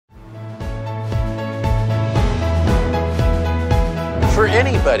For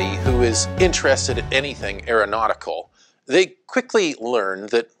anybody who is interested in anything aeronautical, they quickly learn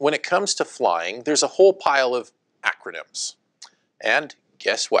that when it comes to flying, there's a whole pile of acronyms. And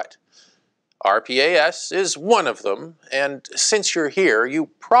guess what? RPAS is one of them, and since you're here, you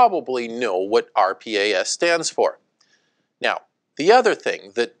probably know what RPAS stands for. Now, the other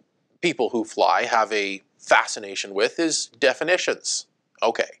thing that people who fly have a fascination with is definitions.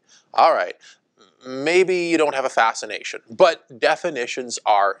 Okay, all right. Maybe you don't have a fascination, but definitions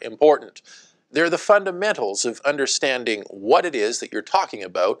are important. They're the fundamentals of understanding what it is that you're talking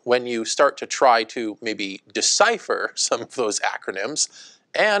about when you start to try to maybe decipher some of those acronyms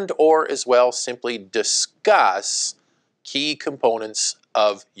and or as well simply discuss key components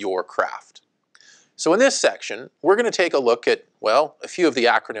of your craft. So in this section, we're going to take a look at, well, a few of the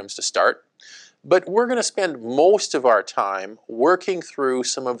acronyms to start. But we're going to spend most of our time working through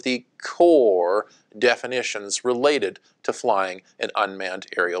some of the core definitions related to flying an unmanned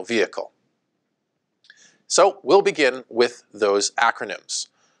aerial vehicle. So we'll begin with those acronyms.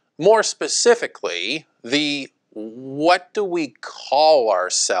 More specifically, the what do we call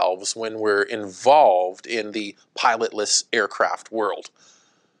ourselves when we're involved in the pilotless aircraft world?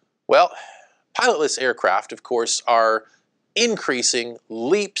 Well, pilotless aircraft, of course, are increasing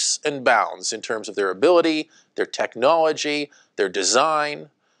leaps and bounds in terms of their ability, their technology, their design,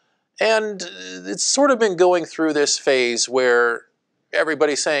 and it's sort of been going through this phase where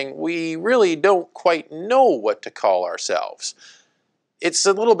everybody's saying we really don't quite know what to call ourselves. It's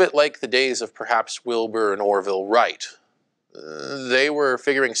a little bit like the days of perhaps Wilbur and Orville Wright. They were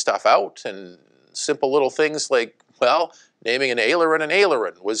figuring stuff out, and simple little things like, well, naming an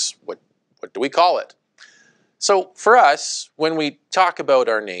aileron was what do we call it? So for us, when we talk about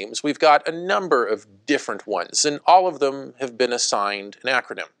our names, we've got a number of different ones, and all of them have been assigned an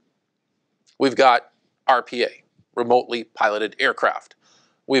acronym. We've got RPA, Remotely Piloted Aircraft.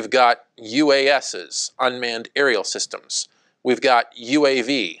 We've got UASs, Unmanned Aerial Systems. We've got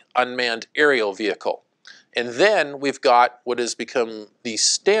UAV, Unmanned Aerial Vehicle. And then we've got what has become the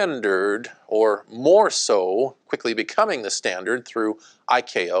standard, or more so, quickly becoming the standard through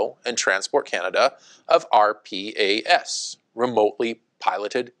ICAO and Transport Canada, of RPAS, Remotely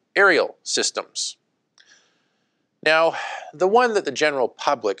Piloted Aerial Systems. Now, the one that the general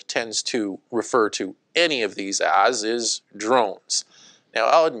public tends to refer to any of these as is drones. Now,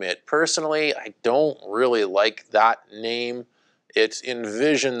 I'll admit, personally, I don't really like that name. It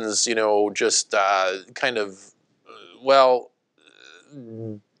envisions, just kind of, well,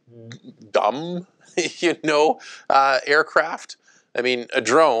 dumb, aircraft. I mean, a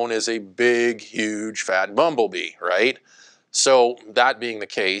drone is a big, huge, fat bumblebee, right? So that being the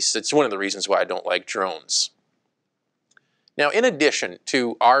case, it's one of the reasons why I don't like drones. Now, in addition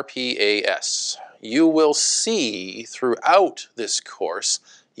to RPAS, you will see throughout this course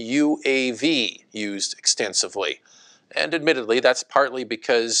UAV used extensively. And admittedly, that's partly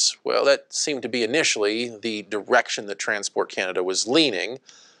because, well, that seemed to be initially the direction that Transport Canada was leaning.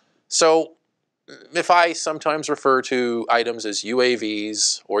 So if I sometimes refer to items as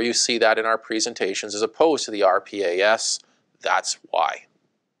UAVs, or you see that in our presentations as opposed to the RPAS, that's why.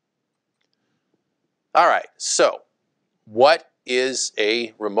 All right, so what is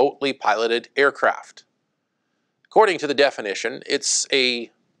a remotely piloted aircraft? According to the definition, it's an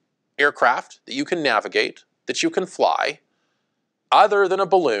aircraft that you can navigate, that you can fly, other than a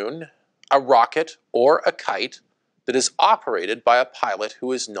balloon, a rocket, or a kite that is operated by a pilot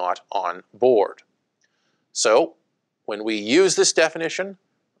who is not on board. So, when we use this definition,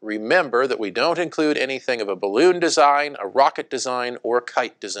 remember that we don't include anything of a balloon design, a rocket design, or a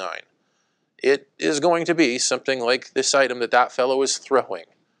kite design. It is going to be something like this item that fellow is throwing,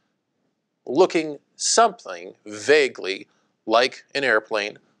 looking something vaguely like an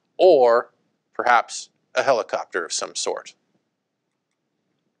airplane or perhaps a helicopter of some sort.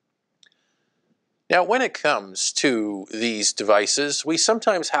 Now, when it comes to these devices, we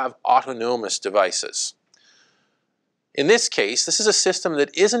sometimes have autonomous devices. In this case, this is a system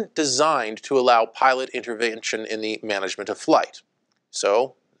that isn't designed to allow pilot intervention in the management of flight.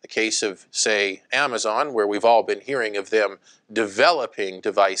 So, the case of, say, Amazon, where we've all been hearing of them developing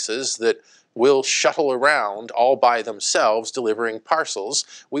devices that will shuttle around all by themselves delivering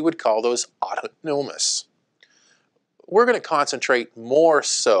parcels, we would call those autonomous. We're going to concentrate more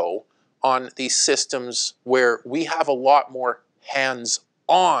so on these systems where we have a lot more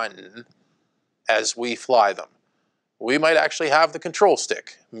hands-on as we fly them. We might actually have the control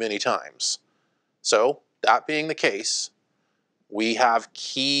stick many times. So, that being the case, we have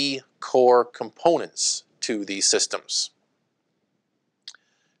key core components to these systems.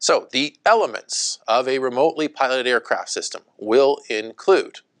 So the elements of a remotely piloted aircraft system will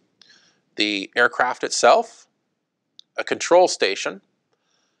include the aircraft itself, a control station,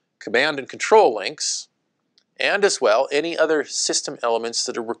 command and control links, and as well any other system elements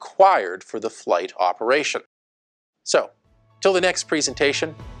that are required for the flight operation. So, till the next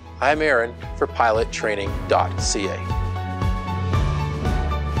presentation, I'm Aaron for pilottraining.ca.